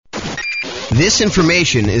This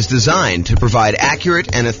information is designed to provide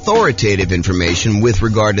accurate and authoritative information with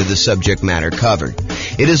regard to the subject matter covered.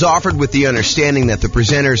 It is offered with the understanding that the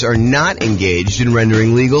presenters are not engaged in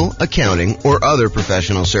rendering legal, accounting, or other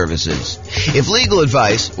professional services. If legal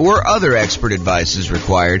advice or other expert advice is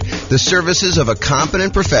required, the services of a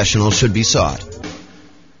competent professional should be sought.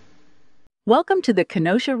 Welcome to the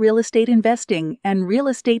Kenosha Real Estate Investing and Real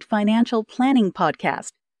Estate Financial Planning Podcast.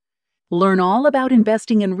 Learn all about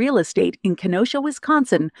investing in real estate in Kenosha,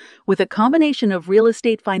 Wisconsin, with a combination of real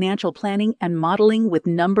estate financial planning and modeling with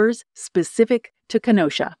numbers specific to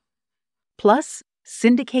Kenosha. Plus,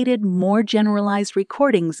 syndicated, more generalized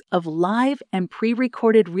recordings of live and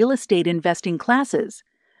pre-recorded real estate investing classes.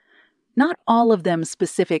 Not all of them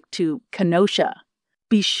specific to Kenosha.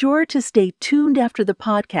 Be sure to stay tuned after the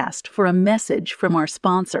podcast for a message from our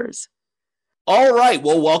sponsors. All right.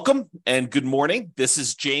 Well, welcome and good morning. This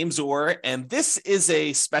is James Orr, and this is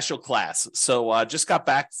a special class. So just got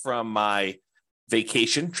back from my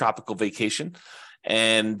vacation, tropical vacation,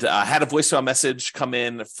 and had a voicemail message come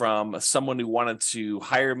in from someone who wanted to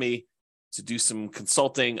hire me to do some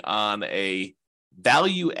consulting on a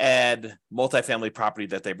value add multifamily property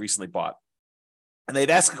that they recently bought. And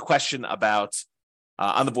they'd ask a question about,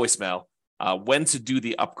 on the voicemail, when to do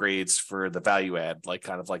the upgrades for the value add, like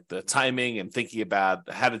kind of like the timing and thinking about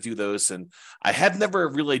how to do those. And I had never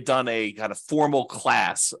really done a kind of formal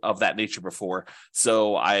class of that nature before.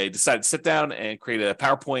 So I decided to sit down and create a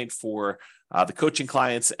PowerPoint for the coaching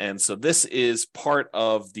clients. And so this is part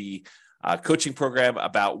of the coaching program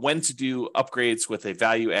about when to do upgrades with a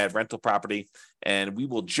value add rental property. And we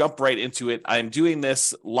will jump right into it. I'm doing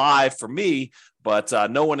this live for me, but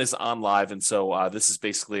no one is on live. And so this is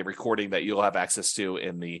basically a recording that you'll have access to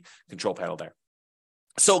in the control panel there.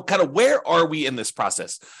 So kind of where are we in this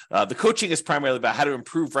process? The coaching is primarily about how to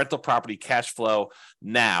improve rental property cash flow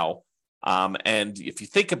now. And if you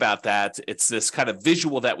think about that, it's this kind of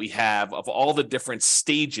visual that we have of all the different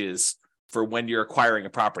stages for when you're acquiring a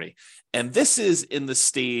property. And this is in the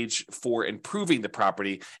stage for improving the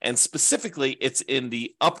property. And specifically, it's in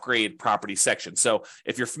the upgrade property section. So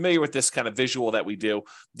if you're familiar with this kind of visual that we do,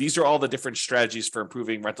 these are all the different strategies for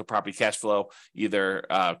improving rental property cash flow, either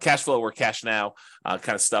cash flow or cash now kind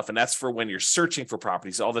of stuff. And that's for when you're searching for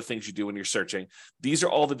properties, all the things you do when you're searching. These are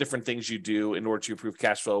all the different things you do in order to improve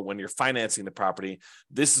cash flow when you're financing the property.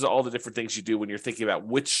 This is all the different things you do when you're thinking about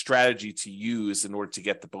which strategy to use in order to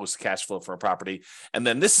get the most cash flow for a property. And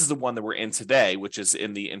then this is the one that we're in today, which is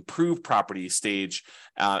in the improved property stage.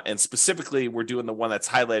 And specifically, we're doing the one that's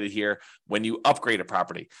highlighted here when you upgrade a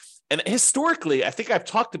property. And historically, I think I've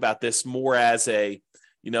talked about this more as a,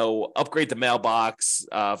 upgrade the mailbox,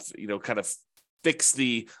 kind of fix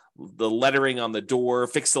the lettering on the door,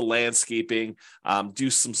 fix the landscaping, do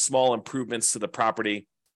some small improvements to the property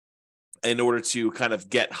in order to kind of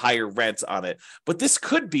get higher rent on it. But this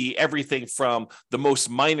could be everything from the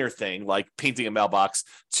most minor thing, like painting a mailbox,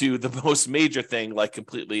 to the most major thing, like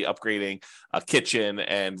completely upgrading a kitchen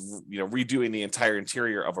and, redoing the entire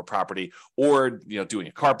interior of a property, or, doing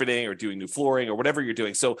a carpeting or doing new flooring or whatever you're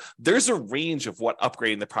doing. So there's a range of what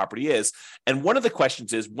upgrading the property is. And one of the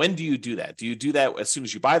questions is, when do you do that? Do you do that as soon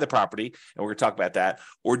as you buy the property? And we're going to talk about that.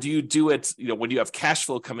 Or do you do it, when you have cash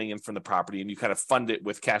flow coming in from the property and you kind of fund it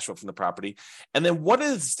with cash flow from the property? And then what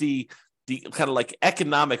is the kind of like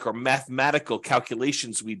economic or mathematical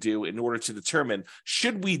calculations we do in order to determine,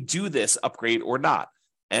 should we do this upgrade or not?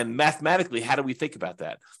 And mathematically, how do we think about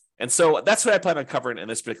that? And so that's what I plan on covering in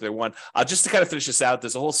this particular one. Just to kind of finish this out,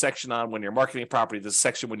 there's a whole section on when you're marketing a property. There's a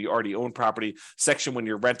section when you already own property, section when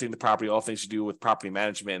you're renting the property, all things to do with property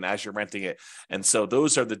management and as you're renting it. And so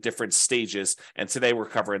those are the different stages. And today we're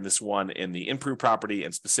covering this one in the improved property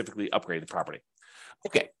and specifically upgrade the property.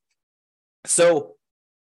 Okay. So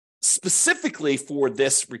specifically for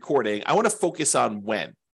this recording, I want to focus on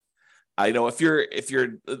when. If you're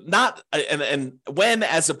not, and when,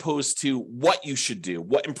 as opposed to what you should do,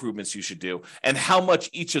 what improvements you should do, and how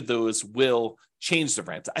much each of those will change the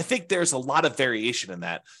rent. I think there's a lot of variation in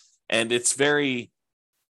that, and it's very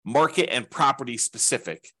market and property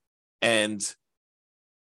specific. And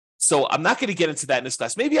so I'm not going to get into that in this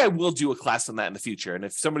class. Maybe I will do a class on that in the future. And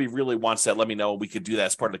if somebody really wants that, let me know. We could do that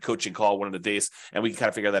as part of the coaching call one of the days, and we can kind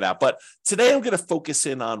of figure that out. But today I'm going to focus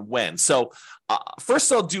in on when. So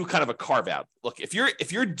first I'll do kind of a carve out. Look, if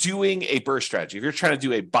you're doing a BRRRR strategy, if you're trying to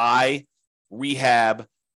do a buy, rehab,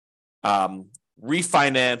 rent,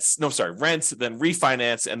 then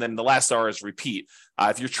refinance, and then the last R is repeat.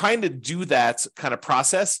 If you're trying to do that kind of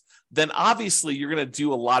process, then obviously you're going to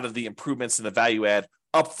do a lot of the improvements in the value add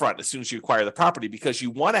upfront as soon as you acquire the property, because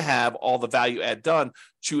you want to have all the value add done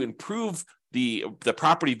to improve the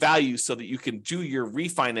property value so that you can do your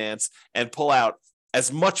refinance and pull out as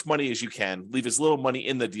much money as you can, leave as little money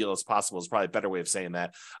in the deal as possible is probably a better way of saying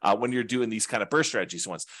that when you're doing these kind of burst strategies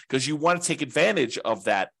ones, because you want to take advantage of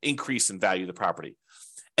that increase in value of the property.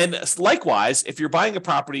 And likewise, if you're buying a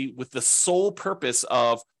property with the sole purpose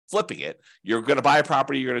of flipping it, you're going to buy a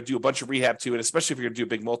property, you're going to do a bunch of rehab to it, especially if you're going to do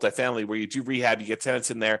a big multifamily where you do rehab, you get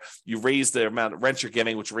tenants in there, you raise the amount of rent you're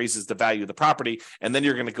getting, which raises the value of the property, and then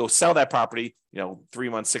you're going to go sell that property, 3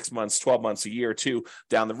 months, 6 months, 12 months, a year or two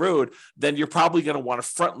down the road, then you're probably going to want to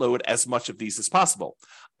front load as much of these as possible.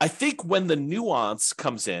 I think when the nuance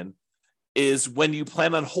comes in is when you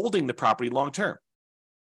plan on holding the property long term.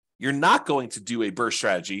 You're not going to do a burst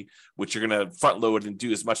strategy, which you're going to front load and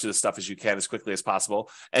do as much of this stuff as you can as quickly as possible.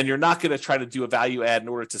 And you're not going to try to do a value add in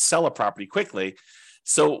order to sell a property quickly.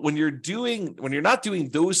 So when you're not doing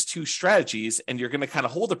those two strategies and you're going to kind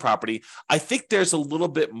of hold the property, I think there's a little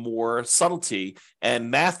bit more subtlety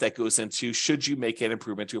and math that goes into should you make an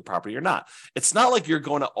improvement to a property or not. It's not like you're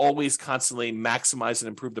going to always constantly maximize and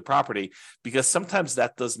improve the property, because sometimes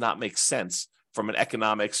that does not make sense from an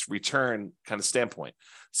economics return kind of standpoint.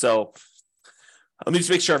 So let me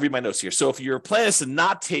just make sure I read my notes here. So if your plan is to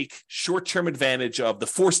not take short-term advantage of the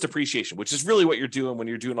forced appreciation, which is really what you're doing when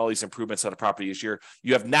you're doing all these improvements on a property, is you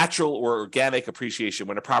have natural or organic appreciation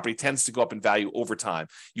when a property tends to go up in value over time.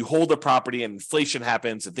 You hold a property and inflation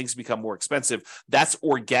happens and things become more expensive. That's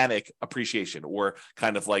organic appreciation, or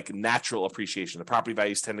kind of like natural appreciation. The property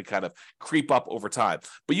values tend to kind of creep up over time.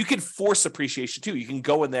 But you can force appreciation too. You can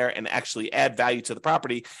go in there and actually add value to the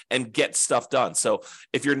property and get stuff done. So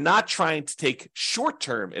if you're not trying to take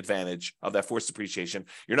short-term advantage of that forced appreciation,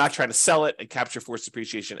 you're not trying to sell it and capture forced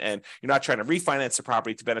appreciation, and you're not trying to refinance the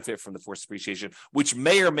property to benefit from the forced appreciation, which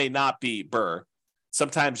may or may not be BRRRR.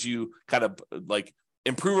 Sometimes you kind of like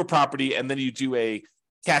improve a property and then you do a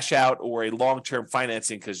cash out or a long-term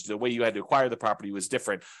financing because the way you had to acquire the property was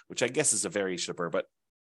different, which I guess is a variation of BRRRR, but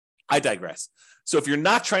I digress. So if you're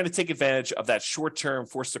not trying to take advantage of that short-term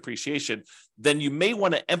forced appreciation, then you may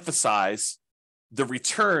want to emphasize the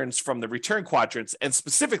returns from the return quadrants, and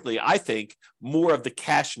specifically, I think, more of the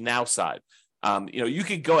cash now side. You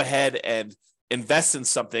could go ahead and invest in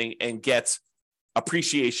something and get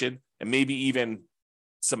appreciation and maybe even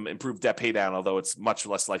some improved debt pay down, although it's much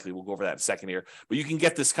less likely. We'll go over that in a second here. But you can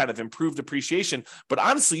get this kind of improved appreciation. But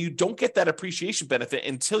honestly, you don't get that appreciation benefit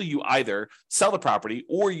until you either sell the property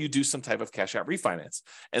or you do some type of cash out refinance.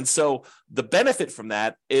 And so the benefit from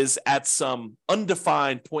that is at some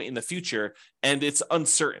undefined point in the future, and it's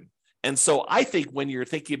uncertain. And so I think when you're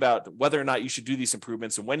thinking about whether or not you should do these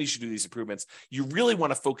improvements and when you should do these improvements, you really want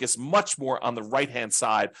to focus much more on the right-hand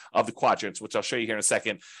side of the quadrants, which I'll show you here in a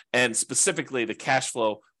second, and specifically the cash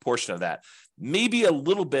flow portion of that. Maybe a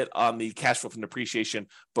little bit on the cash flow from depreciation,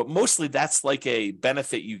 but mostly that's like a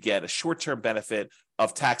benefit you get, a short-term benefit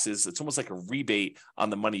of taxes. It's almost like a rebate on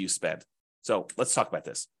the money you spend. So let's talk about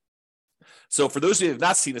this. So for those of you who have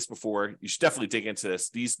not seen this before, you should definitely dig into this.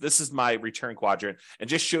 This is my return quadrant, and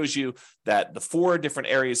just shows you that the 4 different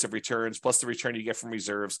areas of returns plus the return you get from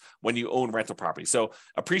reserves when you own rental property. So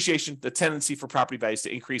appreciation, the tendency for property values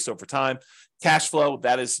to increase over time. Cash flow,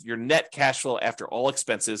 that is your net cash flow after all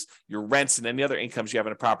expenses, your rents and any other incomes you have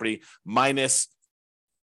in a property, minus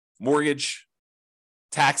mortgage,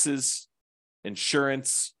 taxes,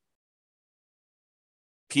 insurance,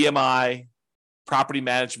 PMI, property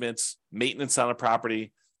management, maintenance on a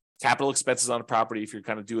property, capital expenses on a property, if you're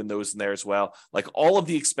kind of doing those in there as well. Like all of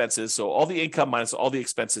the expenses, so all the income minus all the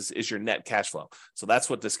expenses is your net cash flow. So that's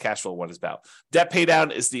what this cash flow one is about. Debt pay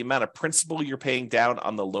down is the amount of principal you're paying down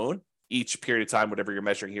on the loan each period of time, whatever you're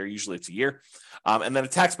measuring here. Usually it's a year. And then the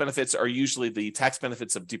tax benefits are usually the tax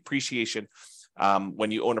benefits of depreciation.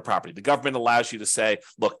 When you own a property, the government allows you to say,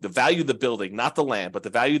 look, the value of the building, not the land, but the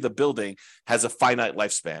value of the building has a finite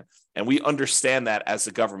lifespan. And we understand that as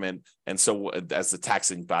the government, and so as the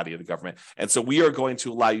taxing body of the government. And so we are going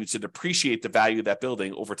to allow you to depreciate the value of that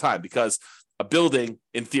building over time, because a building,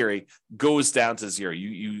 in theory, goes down to zero.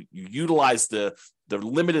 You utilize the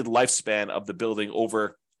limited lifespan of the building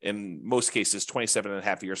over, in most cases, 27 and a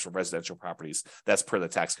half years for residential properties. That's per the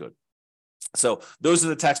tax code. So those are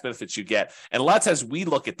the tax benefits you get. And a lot of times we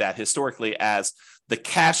look at that historically as the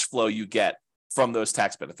cash flow you get from those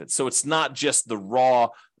tax benefits. So it's not just the raw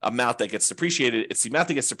amount that gets depreciated. It's the amount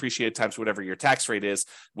that gets depreciated times whatever your tax rate is,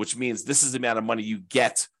 which means this is the amount of money you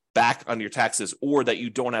get back on your taxes, or that you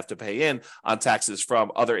don't have to pay in on taxes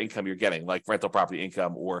from other income you're getting, like rental property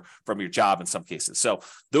income or from your job in some cases. So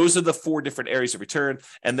those are the 4 different areas of return.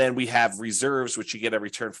 And then we have reserves, which you get a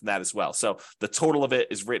return from that as well. So the total of it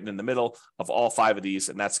is written in the middle of all 5 of these.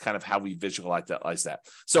 And that's kind of how we visualize that.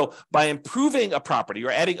 So by improving a property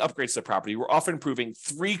or adding upgrades to the property, we're often improving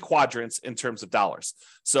 3 quadrants in terms of dollars.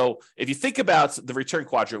 So if you think about the return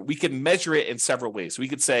quadrant, we can measure it in several ways. We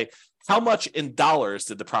could say, how much in dollars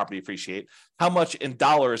did the property appreciate? How much in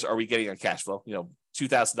dollars are we getting on cash flow?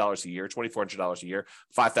 $2,000 a year, $2,400 a year,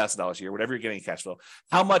 $5,000 a year, whatever you're getting in cash flow.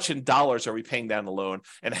 How much in dollars are we paying down the loan?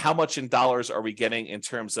 And how much in dollars are we getting in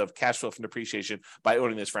terms of cash flow from depreciation by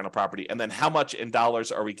owning this rental property? And then how much in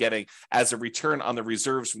dollars are we getting as a return on the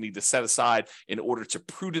reserves we need to set aside in order to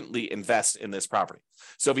prudently invest in this property?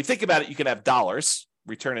 So if you think about it, you can have dollars,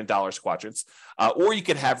 return in dollars quadrants, or you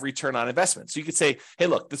could have return on investment. So you could say, hey,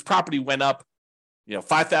 look, this property went up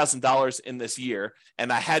 $5,000 in this year,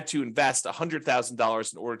 and I had to invest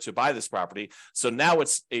 $100,000 in order to buy this property. So now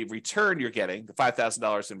it's a return you're getting, the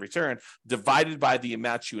 $5,000 in return, divided by the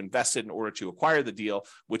amount you invested in order to acquire the deal,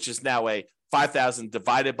 which is now a $5,000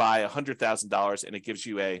 divided by $100,000, and it gives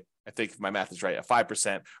you I think if my math is right, a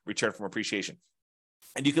 5% return from appreciation.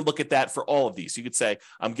 And you can look at that for all of these. You could say,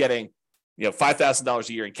 I'm getting $5,000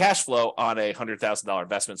 a year in cash flow on a $100,000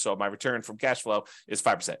 investment. So my return from cash flow is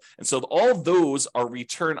 5%. And so all of those are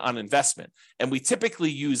return on investment. And we typically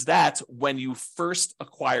use that when you first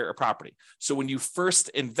acquire a property. So when you first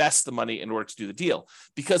invest the money in order to do the deal,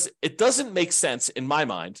 because it doesn't make sense in my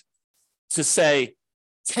mind to say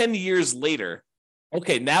 10 years later,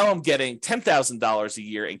 okay, now I'm getting $10,000 a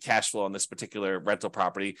year in cash flow on this particular rental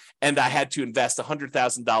property, and I had to invest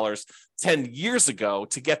 $100,000 10 years ago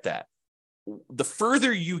to get that. The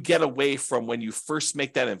further you get away from when you first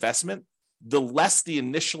make that investment, the less the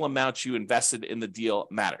initial amount you invested in the deal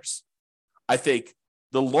matters. I think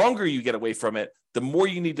the longer you get away from it, the more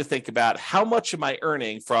you need to think about how much am I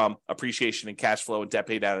earning from appreciation and cash flow and debt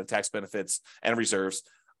pay down and tax benefits and reserves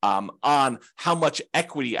on how much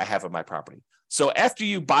equity I have in my property. So after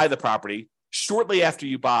you buy the property, shortly after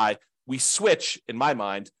you buy, we switch, in my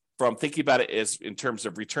mind, from thinking about it as in terms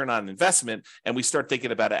of return on investment, and we start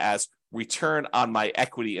thinking about it as return on my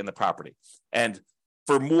equity in the property. And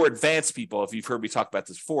for more advanced people, if you've heard me talk about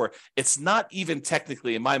this before, it's not even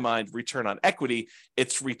technically, in my mind, return on equity.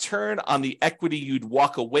 It's return on the equity you'd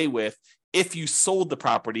walk away with if you sold the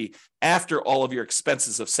property after all of your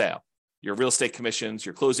expenses of sale, your real estate commissions,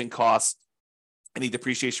 your closing costs, any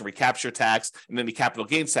depreciation recapture tax, and any capital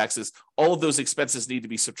gains taxes. All of those expenses need to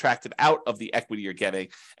be subtracted out of the equity you're getting.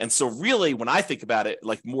 And so really, when I think about it,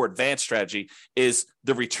 like more advanced strategy is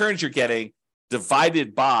the returns you're getting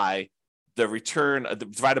divided by the return,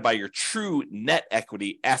 divided by your true net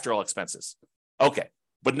equity after all expenses. Okay,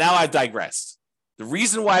 but now I've digressed. The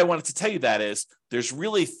reason why I wanted to tell you that is there's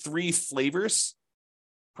really 3 flavors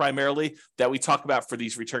primarily that we talk about for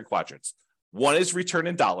these return quadrants. One is return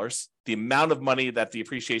in dollars, the amount of money that the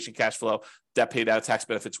appreciation, cash flow, debt paid out, tax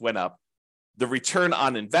benefits went up. The return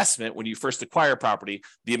on investment, when you first acquire property,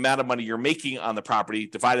 the amount of money you're making on the property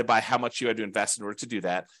divided by how much you had to invest in order to do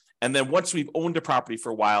that. And then once we've owned a property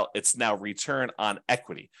for a while, it's now return on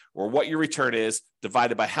equity, or what your return is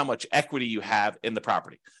divided by how much equity you have in the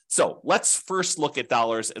property. So let's first look at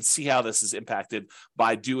dollars and see how this is impacted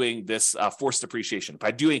by doing this forced depreciation,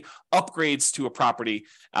 by doing upgrades to a property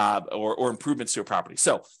or improvements to a property.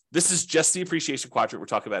 So this is just the appreciation quadrant we're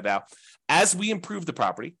talking about now. As we improve the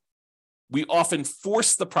property, we often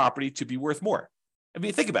force the property to be worth more. I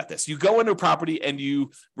mean, think about this. You go into a property and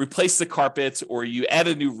you replace the carpets, or you add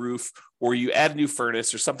a new roof, or you add a new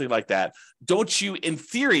furnace or something like that. Don't you, in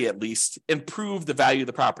theory at least, improve the value of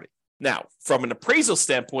the property? Now, from an appraisal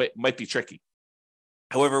standpoint, it might be tricky.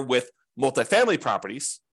 However, with multifamily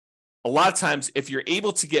properties, a lot of times if you're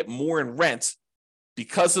able to get more in rent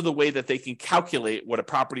because of the way that they can calculate what a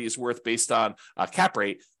property is worth based on a cap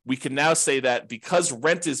rate, we can now say that because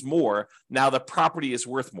rent is more, now the property is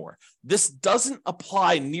worth more. This doesn't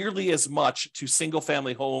apply nearly as much to single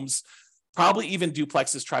family homes, probably even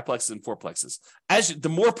duplexes, triplexes, and fourplexes. The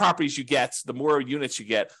more properties you get, the more units you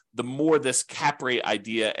get, the more this cap rate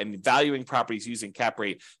idea and valuing properties using cap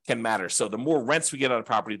rate can matter. So the more rents we get on a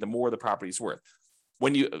property, the more the property is worth.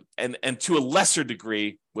 When you and to a lesser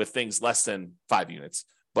degree with things less than 5 units,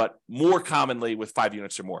 but more commonly with 5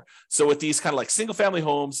 units or more. So with these kind of like single family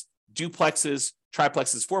homes, duplexes,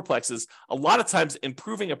 triplexes, fourplexes, a lot of times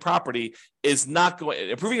improving a property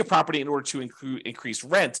in order to increase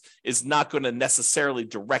rent is not going to necessarily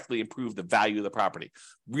directly improve the value of the property.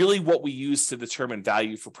 Really what we use to determine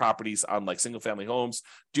value for properties on like single family homes,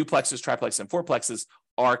 duplexes, triplexes, and fourplexes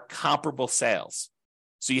are comparable sales.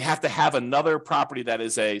 So you have to have another property that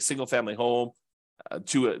is a single family home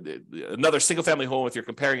another single family home if you're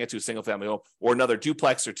comparing it to a single family home, or another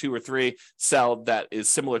duplex or 2 or 3 sell that is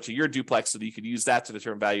similar to your duplex so that you can use that to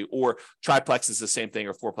determine value, or triplex is the same thing,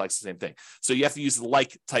 or fourplex is the same thing. So you have to use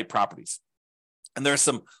like type properties. And there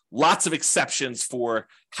are lots of exceptions for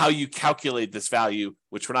how you calculate this value,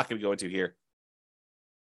 which we're not going to go into here.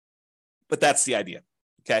 But that's the idea.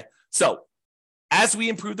 Okay. So as we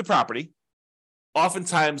improve the property,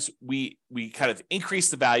 oftentimes we kind of increase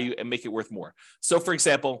the value and make it worth more. So for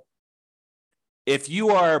example, if you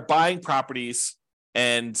are buying properties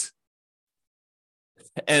and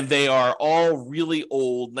they are all really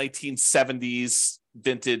old 1970s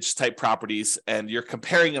vintage type properties, and you're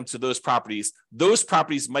comparing them to those properties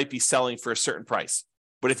might be selling for a certain price.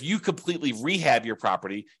 But if you completely rehab your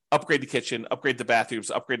property, upgrade the kitchen, upgrade the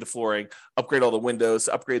bathrooms, upgrade the flooring, upgrade all the windows,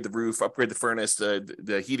 upgrade the roof, upgrade the furnace,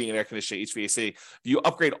 the heating and air conditioning, HVAC, if you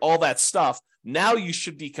upgrade all that stuff, now you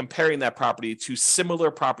should be comparing that property to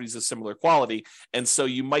similar properties of similar quality. And so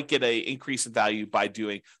you might get an increase in value by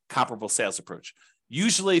doing comparable sales approach.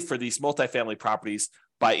 Usually for these multifamily properties,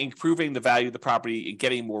 by improving the value of the property and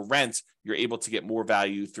getting more rent, you're able to get more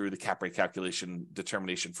value through the cap rate calculation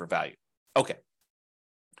determination for value. Okay.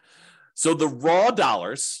 So the raw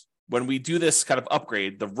dollars, when we do this kind of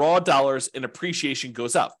upgrade, the raw dollars in appreciation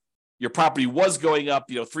goes up. Your property was going up,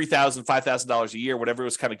 $3,000, $5,000 a year, whatever it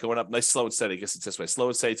was kind of going up, nice, slow and steady. I guess it's this way, slow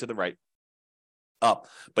and steady to the right, up.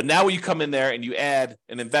 But now when you come in there and you add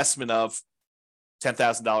an investment of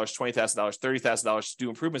 $10,000, $20,000, $30,000 to do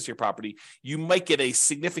improvements to your property, you might get a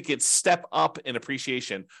significant step up in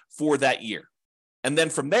appreciation for that year. And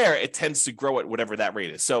then from there, it tends to grow at whatever that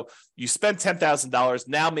rate is. So you spend $10,000,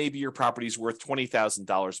 now maybe your property is worth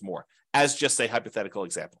 $20,000 more, as just a hypothetical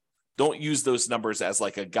example. Don't use those numbers as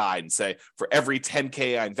like a guide and say, for every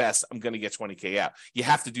 10K I invest, I'm going to get 20K out. You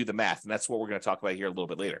have to do the math, and that's what we're going to talk about here a little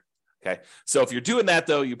bit later. Okay. So if you're doing that,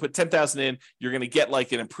 though, you put $10,000 in, you're going to get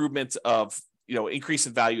like an improvement of increase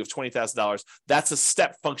in value of $20,000. That's a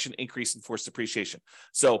step function increase in forced depreciation.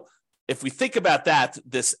 So if we think about that,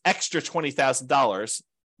 this extra $20,000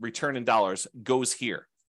 return in dollars goes here.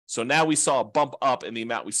 So now we saw a bump up in the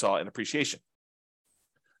amount we saw in appreciation.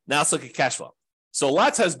 Now let's look at cash flow. So a lot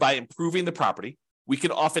of times by improving the property, we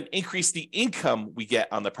can often increase the income we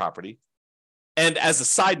get on the property. And as a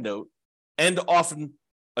side note, and often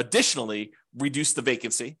additionally reduce the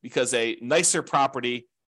vacancy, because a nicer property,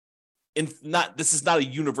 this is not a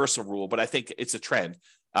universal rule, but I think it's a trend.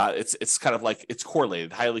 It's kind of like it's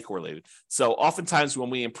correlated, highly correlated. So oftentimes when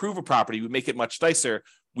we improve a property, we make it much nicer,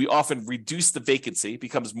 we often reduce the vacancy,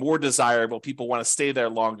 becomes more desirable. People want to stay there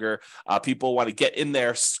longer. People want to get in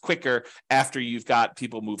there quicker after you've got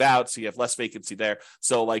people move out, so you have less vacancy there.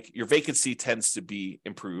 So like your vacancy tends to be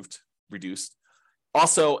improved, reduced.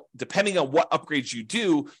 Also, depending on what upgrades you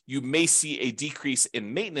do, you may see a decrease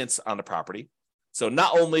in maintenance on the property. So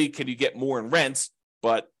not only can you get more in rent,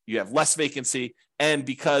 but you have less vacancy. And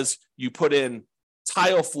because you put in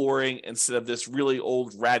tile flooring instead of this really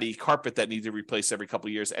old ratty carpet that needs to replace every couple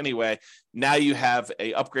of years anyway, now you have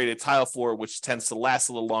a upgraded tile floor, which tends to last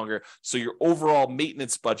a little longer. So your overall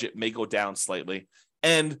maintenance budget may go down slightly.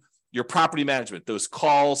 And your property management, those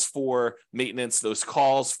calls for maintenance, those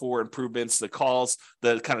calls for improvements, the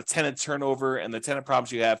kind of tenant turnover and the tenant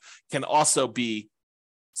problems you have can also be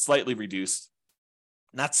slightly reduced.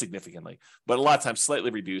 Not significantly, but a lot of times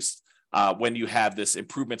slightly reduced when you have this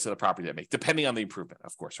improvement to the property that make, depending on the improvement,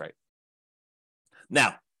 of course, right?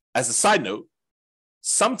 Now, as a side note,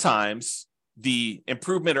 sometimes the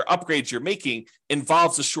improvement or upgrades you're making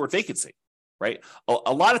involves a short vacancy, right?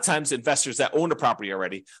 A lot of times investors that own a property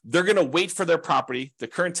already, they're going to wait for their property, the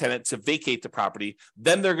current tenant, to vacate the property.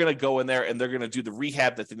 Then they're going to go in there and they're going to do the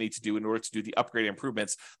rehab that they need to do in order to do the upgrade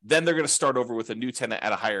improvements. Then they're going to start over with a new tenant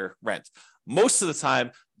at a higher rent. Most of the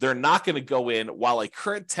time, they're not going to go in while a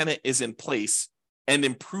current tenant is in place and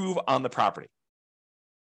improve on the property,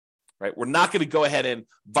 right? We're not going to go ahead and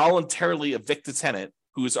voluntarily evict the tenant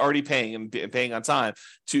who is already paying and paying on time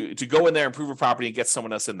to go in there, improve a property, and get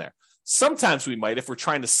someone else in there. Sometimes we might if we're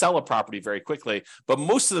trying to sell a property very quickly, but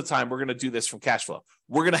most of the time we're going to do this from cash flow.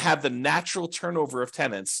 We're going to have the natural turnover of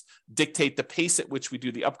tenants dictate the pace at which we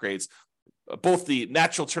do the upgrades, both the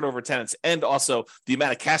natural turnover of tenants and also the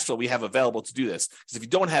amount of cash flow we have available to do this. Because if you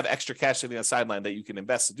don't have extra cash sitting on the sideline that you can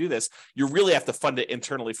invest to do this, you really have to fund it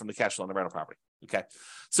internally from the cash flow on the rental property. Okay.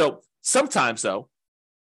 So sometimes though,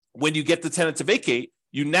 when you get the tenant to vacate,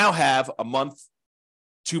 you now have a month,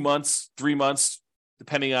 2 months, 3 months,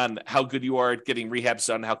 depending on how good you are at getting rehabs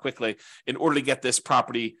done, how quickly, in order to get this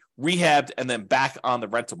property rehabbed and then back on the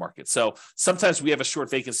rental market. So sometimes we have a short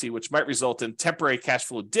vacancy, which might result in temporary cash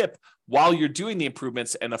flow dip while you're doing the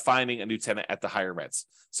improvements and finding a new tenant at the higher rents.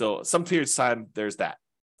 So some periods of time, there's that.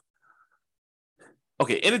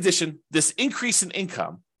 Okay, in addition, this increase in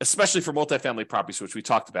income, especially for multifamily properties, which we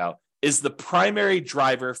talked about, is the primary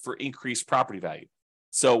driver for increased property value.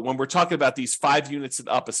 So when we're talking about these 5 units and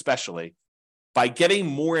up, especially, by getting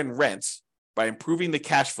more in rent, by improving the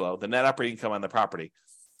cash flow, the net operating income on the property,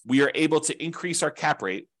 we are able to increase our cap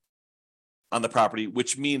rate on the property,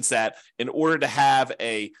 which means that in order to have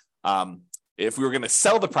if we were going to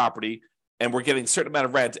sell the property and we're getting a certain amount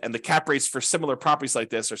of rent and the cap rates for similar properties like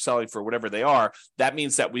this are selling for whatever they are, that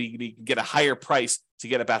means that we can get a higher price to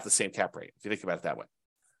get about the same cap rate, if you think about it that way.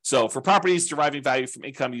 So for properties deriving value from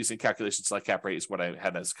income using calculations like cap rate is what I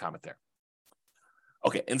had as a comment there.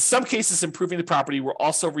 Okay, in some cases, improving the property will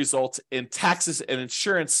also result in taxes and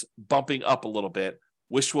insurance bumping up a little bit,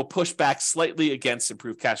 which will push back slightly against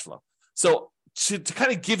improved cash flow. So to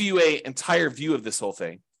kind of give you an entire view of this whole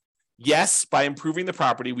thing, yes, by improving the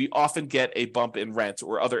property, we often get a bump in rent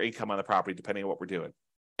or other income on the property, depending on what we're doing.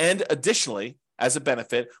 And additionally, as a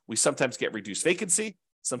benefit, we sometimes get reduced vacancy,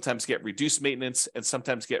 sometimes get reduced maintenance, and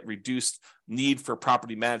sometimes get reduced need for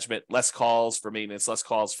property management, less calls for maintenance, less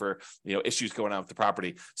calls for issues going on with the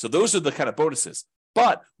property. So those are the kind of bonuses.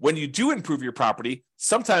 But when you do improve your property,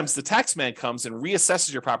 sometimes the tax man comes and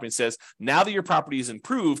reassesses your property and says, now that your property is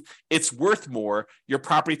improved, it's worth more. Your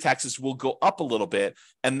property taxes will go up a little bit,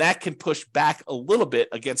 and that can push back a little bit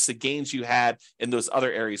against the gains you had in those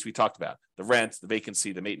other areas we talked about, the rent, the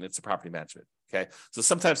vacancy, the maintenance, the property management. Okay, so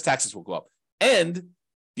sometimes taxes will go up. And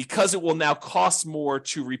because it will now cost more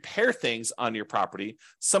to repair things on your property,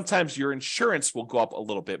 sometimes your insurance will go up a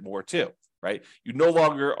little bit more too, right? You no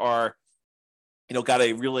longer are got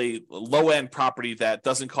a really low-end property that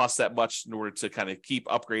doesn't cost that much in order to kind of keep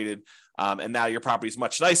upgraded. And now your property is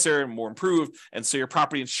much nicer and more improved. And so your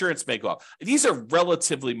property insurance may go up. These are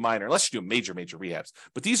relatively minor, unless you do major rehabs,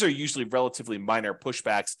 but these are usually relatively minor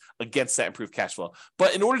pushbacks against that improved cash flow.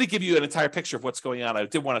 But in order to give you an entire picture of what's going on, I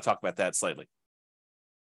did want to talk about that slightly.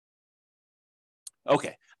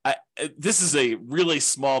 Okay. This is a really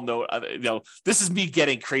small note. This is me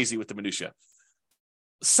getting crazy with the minutia.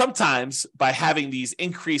 Sometimes by having these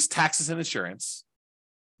increased taxes and insurance,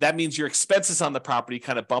 that means your expenses on the property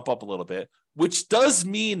kind of bump up a little bit, which does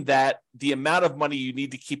mean that the amount of money you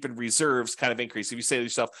need to keep in reserves kind of increase. If you say to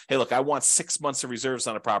yourself, hey, look, I want 6 months of reserves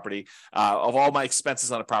on a property of all my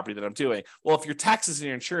expenses on a property that I'm doing. Well, if your taxes and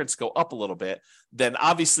your insurance go up a little bit, then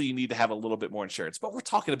obviously you need to have a little bit more insurance. But we're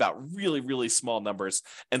talking about really, really small numbers.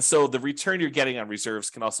 And so the return you're getting on reserves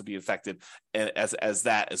can also be affected as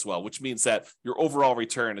that as well, which means that your overall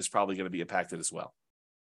return is probably going to be impacted as well.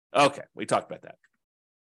 Okay, we talked about that.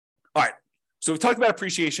 All right, so we talked about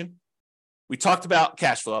appreciation. We talked about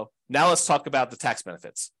cash flow. Now let's talk about the tax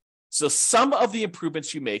benefits. So some of the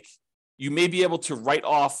improvements you make, you may be able to write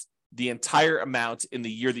off the entire amount in the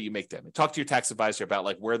year that you make them. And talk to your tax advisor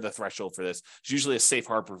about where the threshold for this. It's usually a safe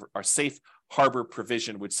harbor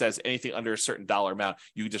provision, which says anything under a certain dollar amount,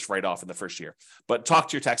 you just write off in the first year. But talk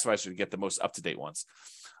to your tax advisor to get the most up-to-date ones.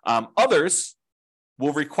 Others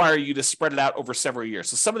will require you to spread it out over several years.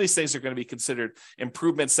 So some of these things are going to be considered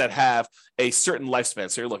improvements that have a certain lifespan.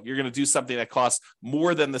 So look, you're going to do something that costs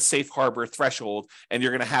more than the safe harbor threshold, and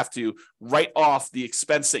you're going to have to write off the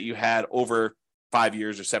expense that you had over 5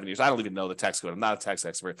 years or 7 years. I don't even know the tax code. I'm not a tax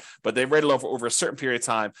expert, but they write it over a certain period of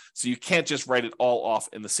time. So you can't just write it all off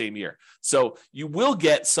in the same year. So you will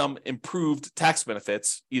get some improved tax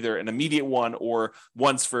benefits, either an immediate one or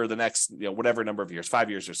ones for the next, whatever number of years, 5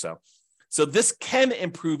 years or so. So this can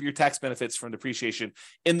improve your tax benefits from depreciation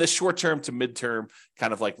in the short term to midterm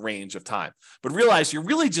kind of range of time. But realize you're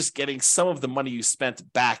really just getting some of the money you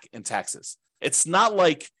spent back in taxes. It's not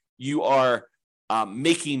like you are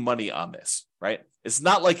making money on this, right? It's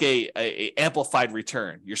not like a amplified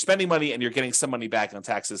return. You're spending money and you're getting some money back on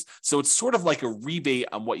taxes. So it's sort of like a rebate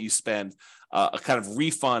on what you spend, a kind of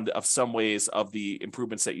refund of some ways of the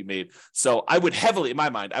improvements that you made. So I would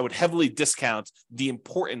heavily discount the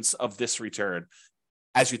importance of this return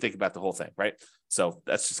as you think about the whole thing, right? So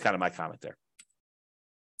that's just kind of my comment there.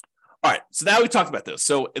 All right, so now we talked about this.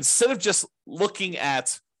 So instead of just looking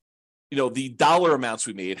at, the dollar amounts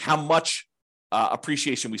we made, how much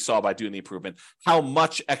appreciation we saw by doing the improvement, how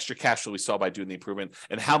much extra cash flow we saw by doing the improvement,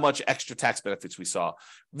 and how much extra tax benefits we saw.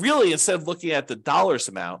 Really, instead of looking at the dollars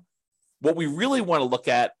amount, what we really want to look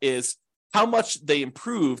at is how much they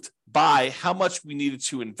improved by how much we needed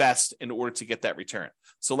to invest in order to get that return.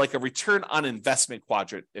 So like a return on investment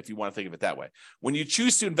quadrant, if you want to think of it that way. When you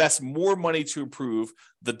choose to invest more money to improve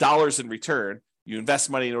the dollars in return, you invest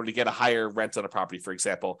money in order to get a higher rent on a property, for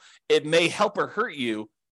example, it may help or hurt you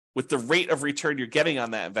with the rate of return you're getting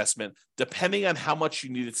on that investment, depending on how much you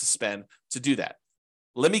needed to spend to do that.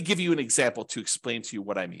 Let me give you an example to explain to you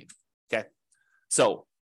what I mean. Okay. So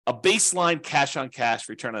a baseline cash on cash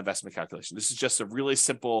return on investment calculation. This is just a really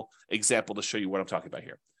simple example to show you what I'm talking about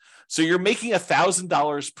here. So you're making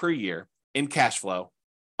 $1,000 per year in cash flow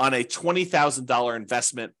on a $20,000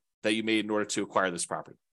 investment that you made in order to acquire this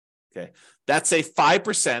property. Okay. That's a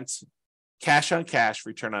 5% cash on cash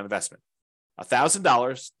return on investment.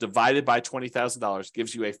 $1,000 divided by $20,000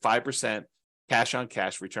 gives you a 5% cash on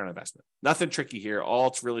cash return on investment. Nothing tricky here. All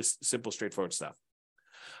it's really simple, straightforward stuff.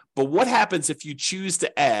 But what happens if you choose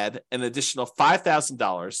to add an additional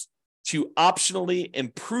 $5,000 to optionally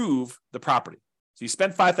improve the property? So you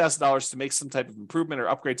spend $5,000 to make some type of improvement or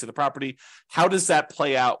upgrade to the property. How does that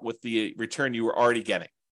play out with the return you were already getting?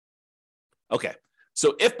 Okay,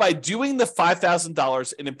 so if by doing the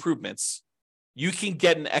 $5,000 in improvements, you can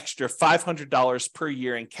get an extra $500 per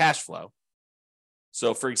year in cash flow.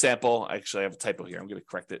 So for example, actually I have a typo here. I'm going to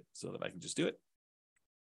correct it so that I can just do it.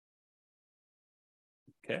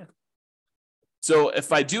 Okay. So if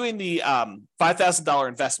by doing the $5,000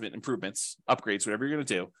 investment improvements, upgrades, whatever you're going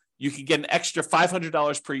to do, you can get an extra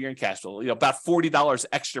 $500 per year in cash flow. About $40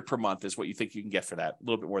 extra per month is what you think you can get for that. A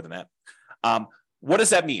little bit more than that. What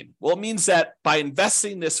does that mean? Well, it means that by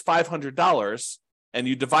investing this $500 and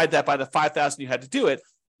you divide that by the $5,000 you had to do it,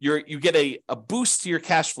 you get a boost to your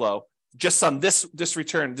cash flow just on this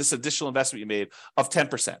return, this additional investment you made of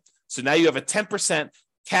 10%. So now you have a 10%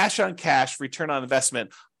 cash on cash return on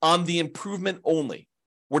investment on the improvement only.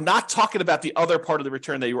 We're not talking about the other part of the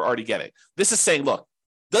return that you were already getting. This is saying, look,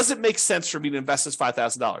 does it make sense for me to invest this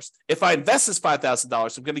 $5,000? If I invest this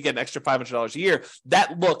 $5,000, I'm going to get an extra $500 a year.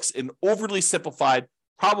 That looks an overly simplified,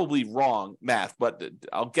 probably wrong math, but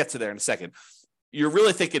I'll get to there in a second. You're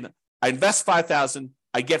really thinking, I invest $5,000,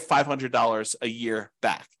 I get $500 a year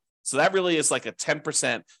back. So that really is like a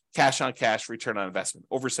 10% cash on cash return on investment,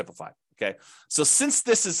 oversimplified. Okay. So since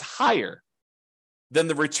this is higher than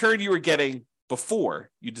the return you were getting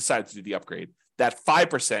before you decided to do the upgrade, that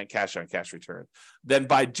 5% cash on cash return, then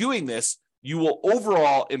by doing this, you will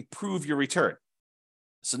overall improve your return.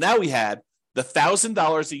 So now we had the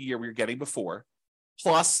 $1,000 a year we were getting before,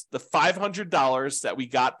 plus the $500 that we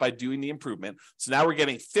got by doing the improvement. So now we're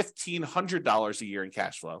getting $1,500 a year in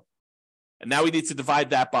cash flow. And now we need to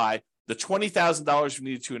divide that by the $20,000 we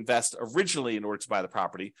needed to invest originally in order to buy the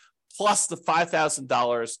property, plus the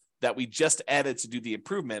 $5,000 that we just added to do the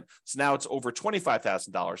improvement. So now it's over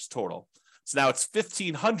 $25,000 total. So now it's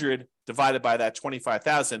 $1,500 divided by that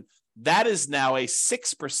 $25,000. That is now a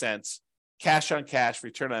 6% cash on cash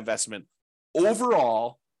return on investment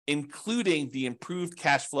overall, including the improved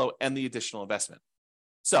cash flow and the additional investment.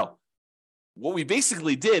 So what we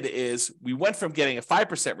basically did is we went from getting a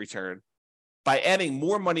 5% return. By adding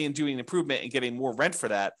more money and doing an improvement and getting more rent for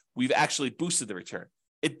that, we've actually boosted the return.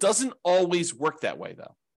 It doesn't always work that way,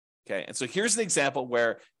 though. Okay, and so here's an example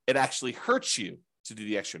where it actually hurts you to do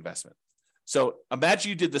the extra investment. So imagine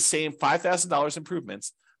you did the same $5,000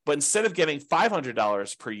 improvements, but instead of getting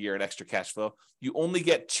 $500 per year in extra cash flow, you only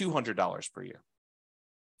get $200 per year.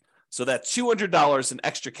 So that $200 in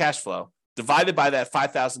extra cash flow divided by that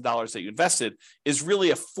 $5,000 that you invested is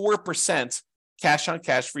really a 4% cash on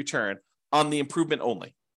cash return on the improvement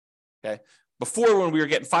only. Okay. Before, when we were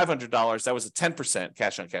getting $500, that was a 10%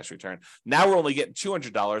 cash on cash return. Now we're only getting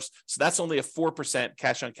 $200. So that's only a 4%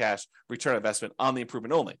 cash on cash return on investment on the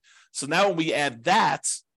improvement only. So now when we add that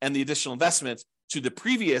and the additional investment to the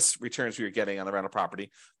previous returns we were getting on the rental property,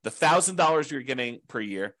 the $1,000 we were getting per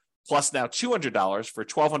year, plus now $200 for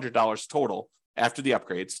 $1,200 total after the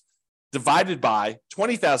upgrades, divided by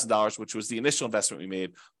 $20,000, which was the initial investment we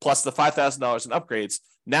made, plus the $5,000 in upgrades.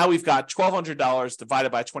 Now we've got $1,200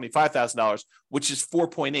 divided by $25,000, which is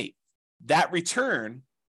 4.8. That return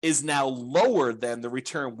is now lower than the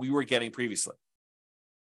return we were getting previously.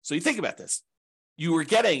 So you think about this.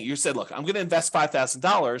 You said, look, I'm going to invest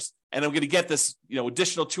 $5,000 and I'm going to get this,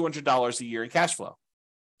 additional $200 a year in cash flow.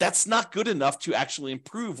 That's not good enough to actually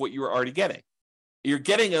improve what you were already getting. You're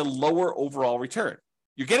getting a lower overall return.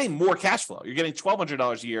 You're getting more cash flow. You're getting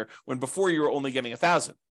 $1,200 a year when before you were only getting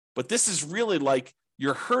 $1,000. But this is really like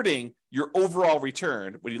you're hurting your overall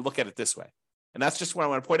return when you look at it this way. And that's just what I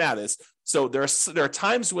want to point out is, so there are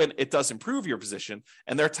times when it does improve your position,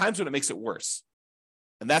 and there are times when it makes it worse.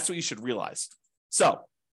 And that's what you should realize. So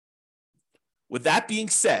with that being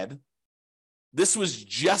said, this was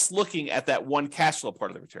just looking at that one cash flow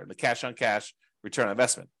part of the return, the cash on cash return on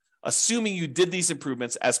investment, assuming you did these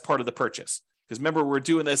improvements as part of the purchase. Because remember, we're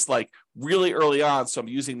doing this like really early on, so I'm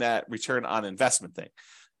using that return on investment thing.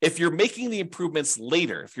 If you're making the improvements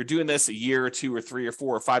later, if you're doing this a year or 2 or 3 or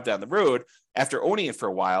 4 or 5 down the road after owning it for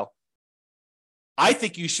a while, I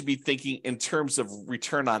think you should be thinking in terms of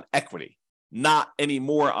return on equity, not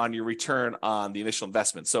anymore on your return on the initial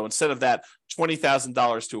investment. So instead of that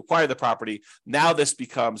 $20,000 to acquire the property, now this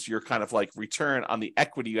becomes your kind of like return on the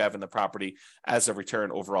equity you have in the property as a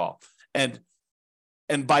return overall. And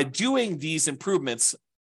by doing these improvements,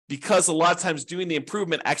 because a lot of times doing the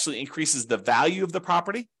improvement actually increases the value of the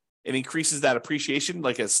property, it increases that appreciation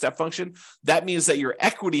like a step function. That means that your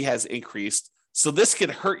equity has increased. So this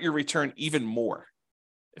could hurt your return even more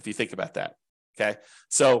if you think about that. Okay.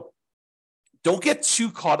 So don't get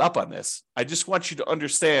too caught up on this. I just want you to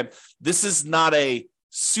understand this is not a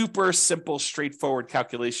super simple, straightforward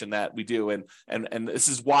calculation that we do. And this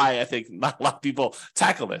is why I think not a lot of people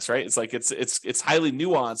tackle this, right? It's like it's highly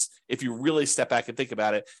nuanced if you really step back and think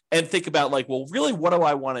about it and think about like, well, really, what do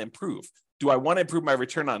I want to improve? Do I want to improve my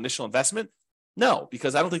return on initial investment? No,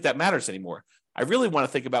 because I don't think that matters anymore. I really want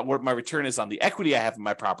to think about what my return is on the equity I have in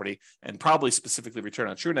my property and probably specifically return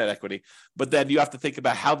on true net equity. But then you have to think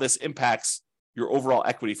about how this impacts your overall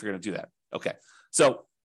equity if you're going to do that. Okay. So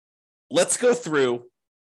let's go through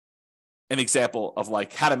an example of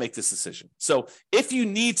like how to make this decision. So if you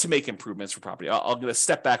need to make improvements for property, I'm going to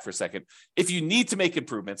step back for a second. If you need to make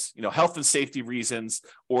improvements, health and safety reasons,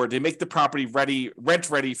 or to make the property rent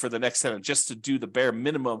ready for the next tenant, just to do the bare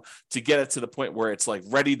minimum to get it to the point where it's like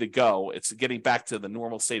ready to go, it's getting back to the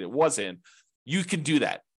normal state it was in, you can do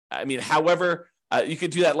that. I mean, however, you can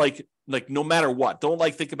do that like no matter what. Don't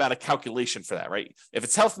like think about a calculation for that, right? If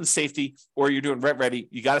it's health and safety or you're doing rent ready,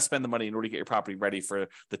 you got to spend the money in order to get your property ready for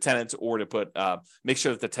the tenants or to put make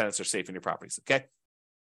sure that the tenants are safe in your properties. Okay.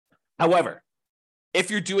 However,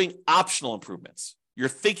 if you're doing optional improvements, you're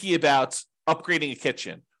thinking about upgrading a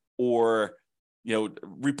kitchen or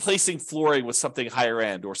replacing flooring with something higher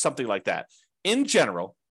end or something like that. In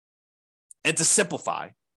general, and to simplify,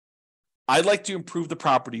 I'd like to improve the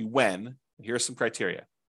property when, here are some criteria.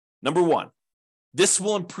 Number one, this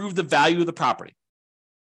will improve the value of the property.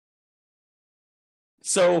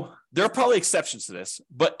 So there are probably exceptions to this,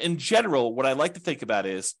 but in general, what I like to think about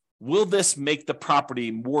is, will this make the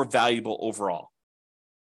property more valuable overall?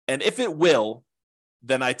 And if it will,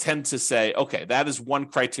 then I tend to say, okay, that is one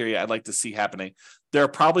criteria I'd like to see happening. There are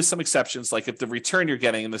probably some exceptions, like if the return you're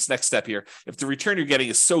getting in this next step here, if the return you're getting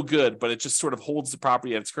is so good, but it just sort of holds the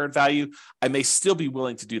property at its current value, I may still be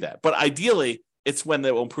willing to do that. But ideally, it's when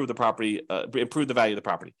they will improve the property, improve the value of the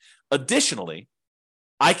property. Additionally,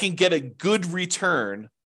 I can get a good return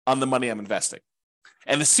on the money I'm investing.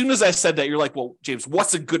 And as soon as I said that, you're like, well, James,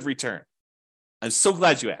 what's a good return? I'm so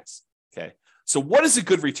glad you asked. Okay. So what is a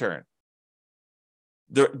good return?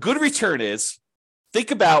 The good return is, think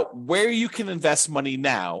about where you can invest money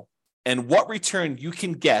now and what return you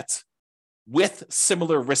can get with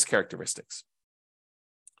similar risk characteristics.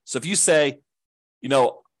 So if you say,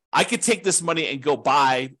 I could take this money and go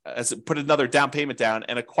put another down payment down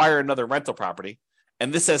and acquire another rental property,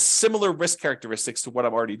 and this has similar risk characteristics to what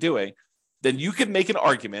I'm already doing, then you could make an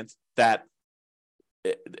argument that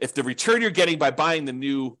if the return you're getting by buying the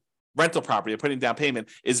new rental property and putting down payment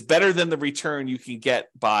is better than the return you can get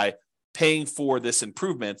by paying for this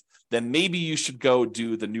improvement, then maybe you should go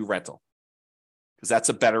do the new rental because that's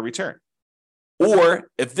a better return. Or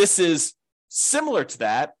if this is similar to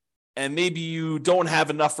that, and maybe you don't have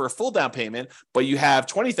enough for a full down payment, but you have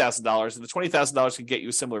 $20,000 and the $20,000 can get you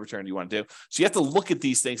a similar return you want to do. So you have to look at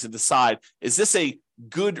these things and decide, is this a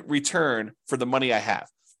good return for the money I have?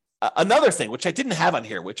 Another thing, which I didn't have on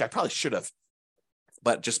here, which I probably should have,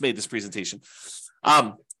 but just made this presentation.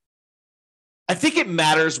 I think it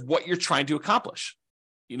matters what you're trying to accomplish.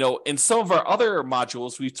 In some of our other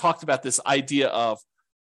modules, we've talked about this idea of,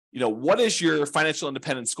 what is your financial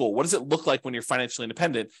independence goal? What does it look like when you're financially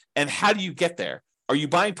independent? And how do you get there? Are you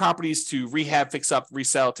buying properties to rehab, fix up,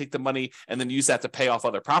 resell, take the money, and then use that to pay off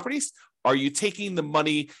other properties? Are you taking the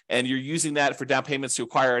money and you're using that for down payments to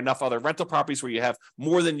acquire enough other rental properties where you have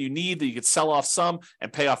more than you need that you could sell off some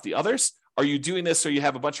and pay off the others? Are you doing this so you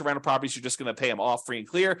have a bunch of rental properties, you're just going to pay them off free and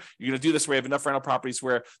clear? You're going to do this where you have enough rental properties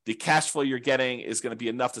where the cash flow you're getting is going to be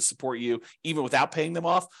enough to support you even without paying them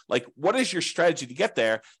off? Like, what is your strategy to get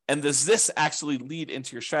there? And does this actually lead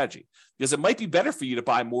into your strategy? Because it might be better for you to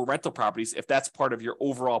buy more rental properties if that's part of your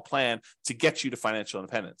overall plan to get you to financial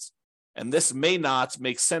independence. And this may not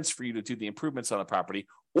make sense for you to do the improvements on the property.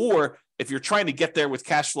 Or if you're trying to get there with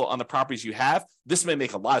cash flow on the properties you have, this may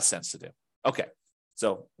make a lot of sense to do. Okay.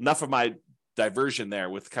 So enough of my diversion there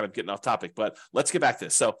with kind of getting off topic, but let's get back to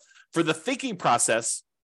this. So for the thinking process,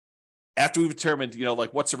 after we've determined,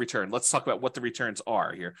 like what's a return, let's talk about what the returns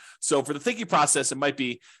are here. So for the thinking process, it might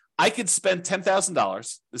be, I could spend $10,000.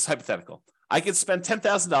 This is hypothetical. I could spend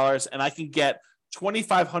 $10,000 and I can get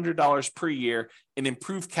 $2,500 per year in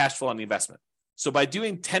improved cash flow on the investment. So by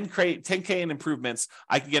doing 10K in improvements,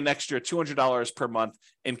 I can get an extra $200 per month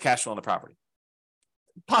in cash flow on the property.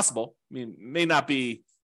 Possible. I mean, may not be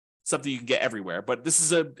something you can get everywhere, but this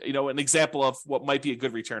is an example of what might be a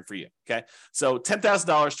good return for you. Okay. So $10,000,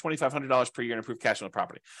 $2,500 per year in improved cash flow on the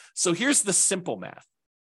property. So here's the simple math,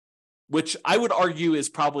 which I would argue is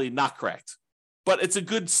probably not correct, but it's a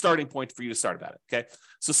good starting point for you to start about it. Okay.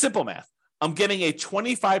 So simple math. I'm getting a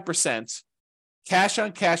 25% cash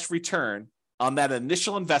on cash return on that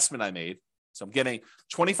initial investment I made. So I'm getting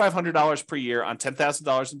 $2,500 per year on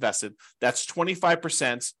 $10,000 invested. That's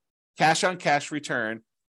 25% cash on cash return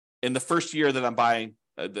in the first year that I'm buying,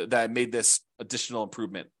 that I made this additional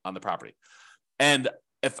improvement on the property. And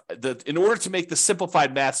in order to make the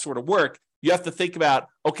simplified math sort of work, you have to think about,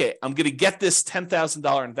 okay, I'm going to get this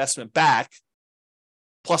 $10,000 investment back,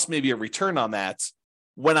 plus maybe a return on that,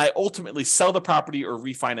 when I ultimately sell the property or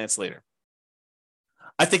refinance later.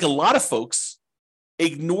 I think a lot of folks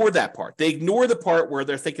ignore that part. They ignore the part where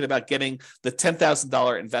they're thinking about getting the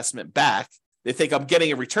 $10,000 investment back. They think I'm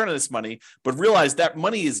getting a return on this money, but realize that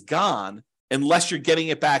money is gone unless you're getting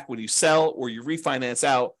it back when you sell or you refinance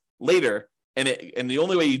out later. And the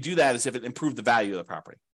only way you do that is if it improved the value of the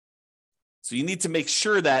property. So you need to make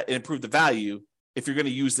sure that it improved the value if you're going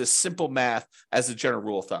to use this simple math as a general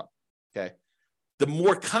rule of thumb. Okay. The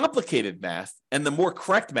more complicated math and the more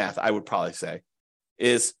correct math, I would probably say,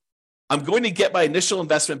 is I'm going to get my initial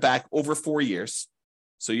investment back over 4 years.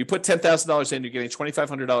 So you put $10,000 in, you're getting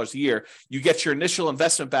 $2,500 a year. You get your initial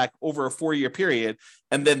investment back over a 4-year period.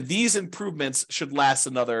 And then these improvements should last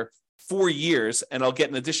another 4 years. And I'll get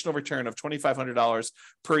an additional return of $2,500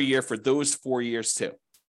 per year for those 4 years too.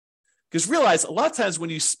 Because realize a lot of times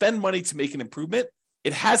when you spend money to make an improvement,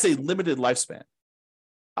 it has a limited lifespan.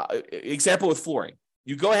 Example with flooring.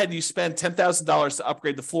 You go ahead and you spend $10,000 to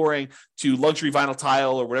upgrade the flooring to luxury vinyl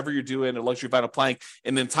tile or whatever you're doing, a luxury vinyl plank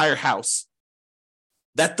in the entire house.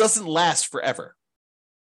 That doesn't last forever,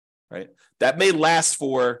 right? That may last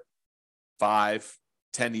for 5,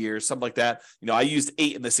 10 years, something like that. I used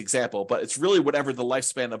 8 in this example, but it's really whatever the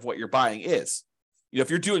lifespan of what you're buying is. If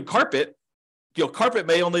you're doing carpet, carpet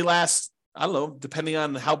may only last, I don't know, depending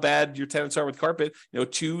on how bad your tenants are with carpet,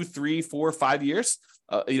 2, 3, 4, 5 years,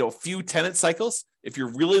 a few tenant cycles. If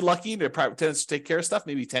you're really lucky, the private tenants take care of stuff,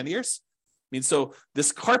 maybe 10 years. So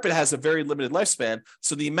this carpet has a very limited lifespan.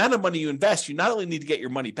 So the amount of money you invest, you not only need to get your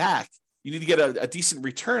money back, you need to get a decent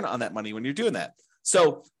return on that money when you're doing that.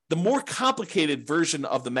 So the more complicated version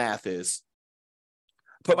of the math is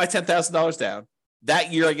put my $10,000 down.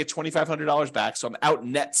 That year I get $2,500 back. So I'm out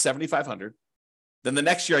net $7,500. Then the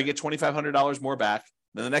next year I get $2,500 more back.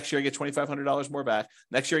 Then the next year I get $2,500 more back.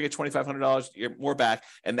 Next year I get $2,500 more back.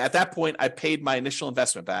 And at that point, I paid my initial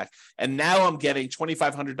investment back. And now I'm getting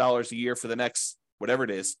 $2,500 a year for the next, whatever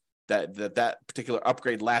it is that particular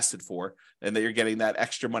upgrade lasted for, and that you're getting that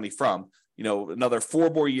extra money from, another 4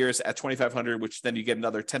 more years at $2,500, which then you get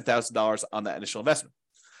another $10,000 on that initial investment.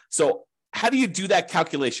 So how do you do that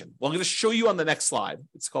calculation? Well, I'm going to show you on the next slide.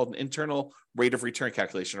 It's called an internal rate of return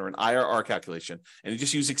calculation, or an IRR calculation. And you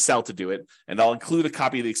just use Excel to do it. And I'll include a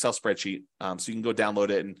copy of the Excel spreadsheet so you can go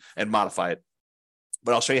download it and modify it.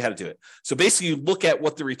 But I'll show you how to do it. So basically, you look at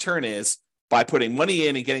what the return is by putting money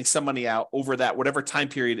in and getting some money out over that, whatever time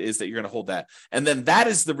period is that you're going to hold that. And then that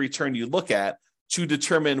is the return you look at to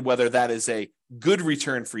determine whether that is a good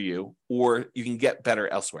return for you or you can get better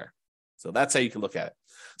elsewhere. So that's how you can look at it.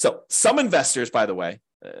 So some investors, by the way,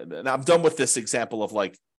 and I'm done with this example of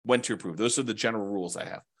like when to approve. Those are the general rules I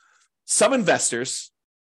have. Some investors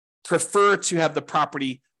prefer to have the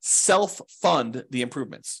property self-fund the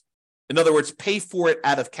improvements. In other words, pay for it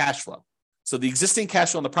out of cash flow. So the existing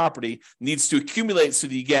cash flow on the property needs to accumulate so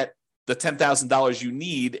that you get the $10,000 you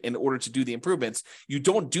need in order to do the improvements. You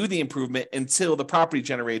don't do the improvement until the property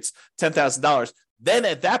generates $10,000. Then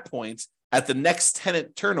at that point, at the next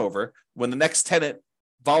tenant turnover, when the next tenant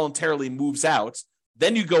voluntarily moves out,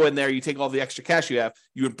 then you go in there, you take all the extra cash you have,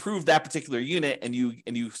 you improve that particular unit, and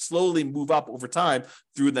you slowly move up over time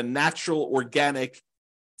through the natural organic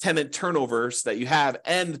tenant turnovers that you have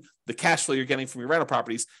and the cash flow you're getting from your rental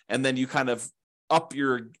properties, and then you kind of up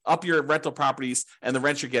your rental properties and the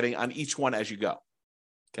rent you're getting on each one as you go.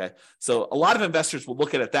 Okay, so a lot of investors will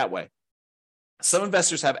look at it that way. Some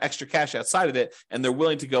investors have extra cash outside of it, and they're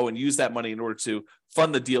willing to go and use that money in order to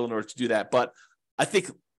fund the deal in order to do that. But I think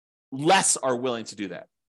less are willing to do that.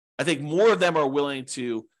 I think more of them are willing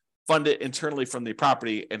to fund it internally from the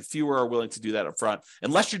property, and fewer are willing to do that up front.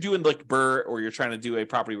 Unless you're doing like BRRRR or you're trying to do a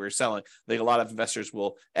property where you're selling, I think a lot of investors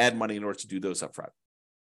will add money in order to do those up front.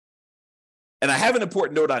 And I have an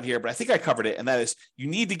important note on here, but I think I covered it, and that is you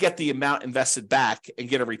need to get the amount invested back and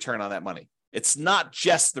get a return on that money. It's not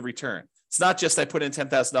just the return. It's not just I put in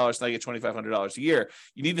 $10,000 and I get $2,500 a year.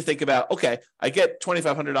 You need to think about, okay, I get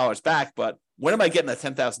 $2,500 back, but when am I getting that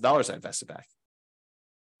 $10,000 I invested back?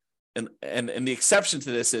 And the exception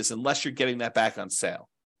to this is unless you're getting that back on sale.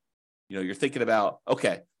 You're thinking about,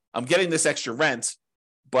 okay, I'm getting this extra rent,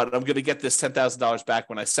 but I'm going to get this $10,000 back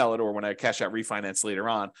when I sell it or when I cash out refinance later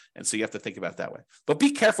on. And so you have to think about it that way. But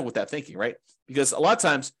be careful with that thinking, right? Because a lot of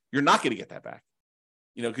times you're not going to get that back,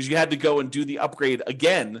 because you had to go and do the upgrade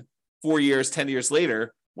again 4 years, 10 years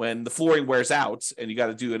later when the flooring wears out and you got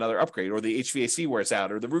to do another upgrade, or the HVAC wears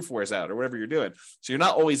out or the roof wears out or whatever you're doing. So you're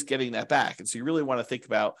not always getting that back. And so you really want to think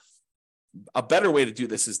about a better way to do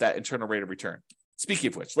this is that internal rate of return. Speaking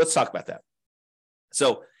of which, let's talk about that.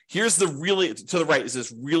 So here's to the right is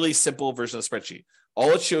this really simple version of the spreadsheet.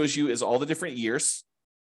 All it shows you is all the different years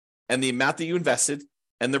and the amount that you invested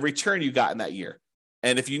and the return you got in that year.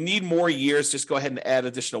 And if you need more years, just go ahead and add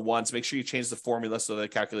additional ones. Make sure you change the formula so that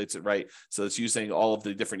it calculates it right. So it's using all of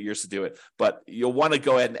the different years to do it. But you'll want to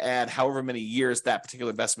go ahead and add however many years that particular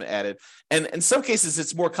investment added. And in some cases,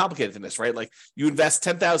 it's more complicated than this, right? Like you invest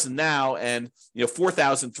 $10,000 now and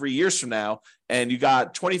 $4,000 3 years from now, and you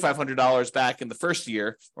got $2,500 back in the first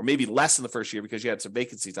year, or maybe less in the first year because you had some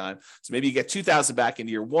vacancy time. So maybe you get $2,000 back in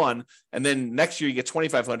year one, and then next year you get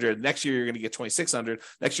 $2,500. Next year you're going to get $2,600.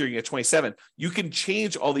 Next year you get $2,700. You can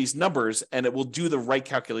change all these numbers, and it will do the right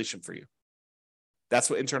calculation for you. That's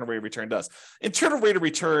what internal rate of return does. Internal rate of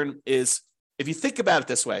return is, if you think about it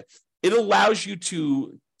this way, it allows you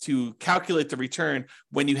to calculate the return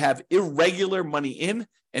when you have irregular money in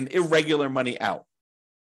and irregular money out.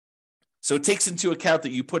 So it takes into account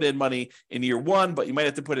that you put in money in year one, but you might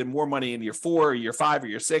have to put in more money in year 4 or year 5 or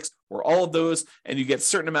year 6 or all of those. And you get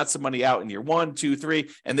certain amounts of money out in year 1, 2, 3,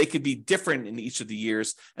 and they could be different in each of the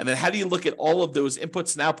years. And then how do you look at all of those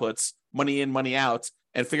inputs and outputs, money in, money out,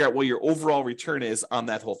 and figure out what your overall return is on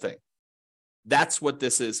that whole thing? That's what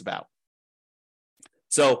this is about.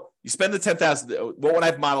 So you spend the $10,000. What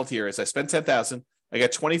I've modeled here is I spend $10,000. I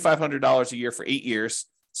got $2,500 a year for 8 years.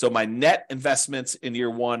 So my net investments in year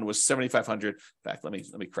one was $7,500. In fact, let me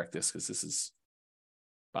correct this because this is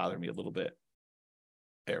bothering me a little bit.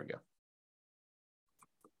 There we go.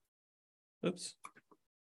 Oops.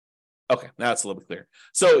 Okay, now it's a little bit clearer.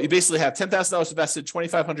 So you basically have $10,000 invested,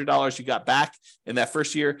 $2,500 you got back in that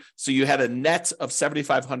first year. So you had a net of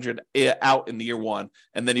 $7,500 out in the year one,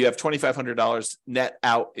 and then you have $2,500 net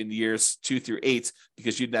out in years 2 through 8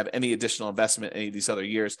 because you didn't have any additional investment any of these other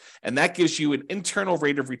years, and that gives you an internal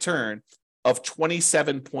rate of return of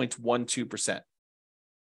 27.12%.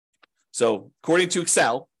 So according to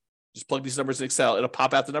Excel, just plug these numbers in Excel, it'll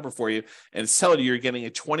pop out the number for you, and it's telling you you're getting a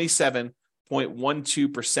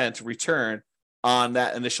 27.12% return on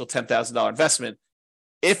that initial $10,000 investment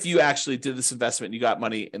if you actually did this investment and you got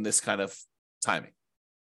money in this kind of timing.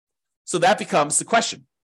 So that becomes the question.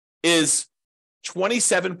 Is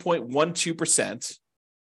 27.12%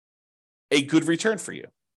 a good return for you?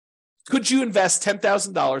 Could you invest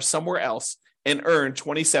 $10,000 somewhere else and earn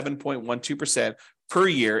 27.12% per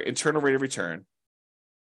year internal rate of return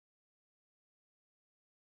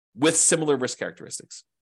with similar risk characteristics?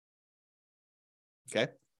 Okay,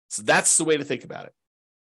 so that's the way to think about it.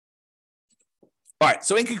 All right,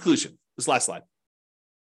 so in conclusion, this last slide.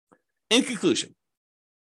 In conclusion,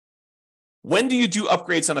 when do you do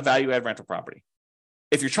upgrades on a value-add rental property?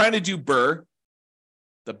 If you're trying to do BRRRR,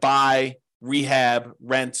 the buy, rehab,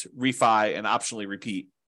 rent, refi, and optionally repeat,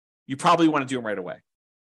 you probably want to do them right away.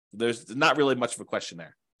 There's not really much of a question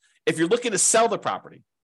there. If you're looking to sell the property,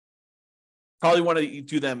 probably want to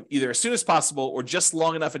do them either as soon as possible or just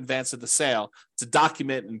long enough in advance of the sale to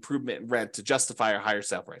document improvement in rent to justify a higher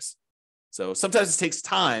sale price. So sometimes it takes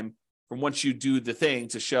time from once you do the thing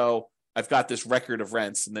to show I've got this record of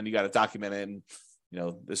rents, and then you got to document it, and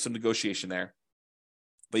there's some negotiation there.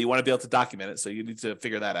 But you want to be able to document it, so you need to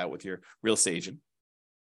figure that out with your real estate agent.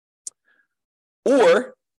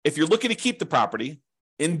 Or if you're looking to keep the property,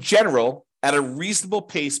 in general, at a reasonable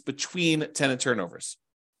pace between tenant turnovers.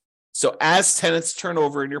 So as tenants turn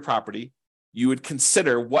over in your property, you would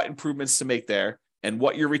consider what improvements to make there and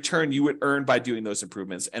what your return you would earn by doing those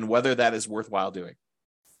improvements and whether that is worthwhile doing.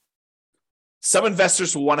 Some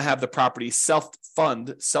investors will want to have the property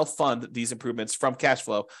self-fund these improvements from cash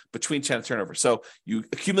flow between tenant turnover. So you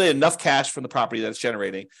accumulate enough cash from the property that it's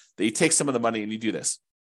generating that you take some of the money and you do this.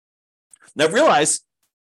 Now realize,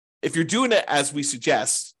 if you're doing it as we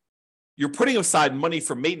suggest, you're putting aside money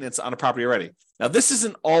for maintenance on a property already. Now, this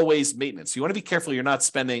isn't always maintenance. You want to be careful you're not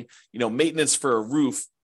spending, maintenance for a roof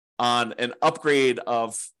on an upgrade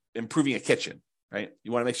of improving a kitchen, right?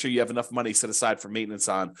 You want to make sure you have enough money set aside for maintenance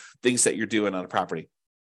on things that you're doing on a property.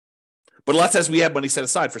 But a lot of times we have money set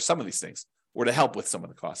aside for some of these things or to help with some of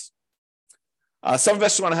the costs. Some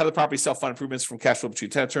investors want to have the property self-fund improvements from cash flow between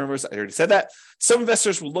tenant turnovers. I already said that. Some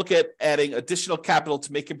investors will look at adding additional capital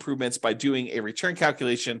to make improvements by doing a return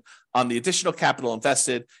calculation on the additional capital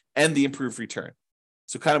invested and the improved return.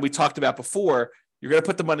 So kind of we talked about before, you're going to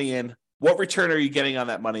put the money in. What return are you getting on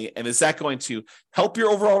that money? And is that going to help your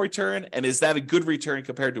overall return? And is that a good return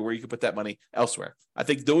compared to where you could put that money elsewhere? I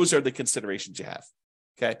think those are the considerations you have.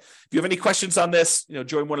 Okay. If you have any questions on this,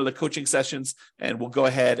 join one of the coaching sessions and we'll go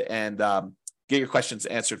ahead and get your questions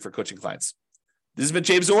answered for coaching clients. This has been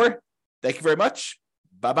James Orr. Thank you very much.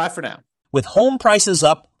 Bye-bye for now. With home prices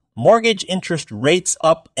up, mortgage interest rates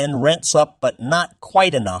up, and rents up, but not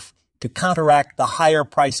quite enough to counteract the higher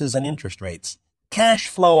prices and interest rates, cash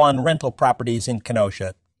flow on rental properties in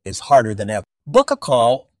Kenosha is harder than ever. Book a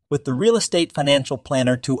call with the Real Estate Financial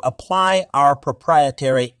Planner to apply our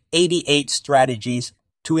proprietary 88 strategies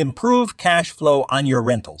to improve cash flow on your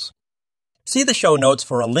rentals. See the show notes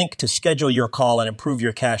for a link to schedule your call and improve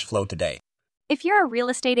your cash flow today. If you're a real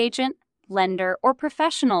estate agent, lender, or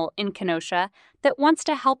professional in Kenosha that wants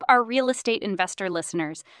to help our real estate investor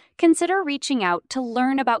listeners, consider reaching out to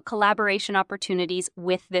learn about collaboration opportunities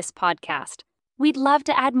with this podcast. We'd love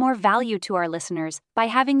to add more value to our listeners by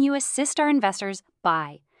having you assist our investors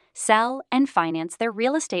buy, sell, and finance their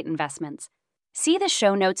real estate investments. See the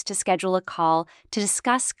show notes to schedule a call to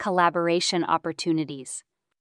discuss collaboration opportunities.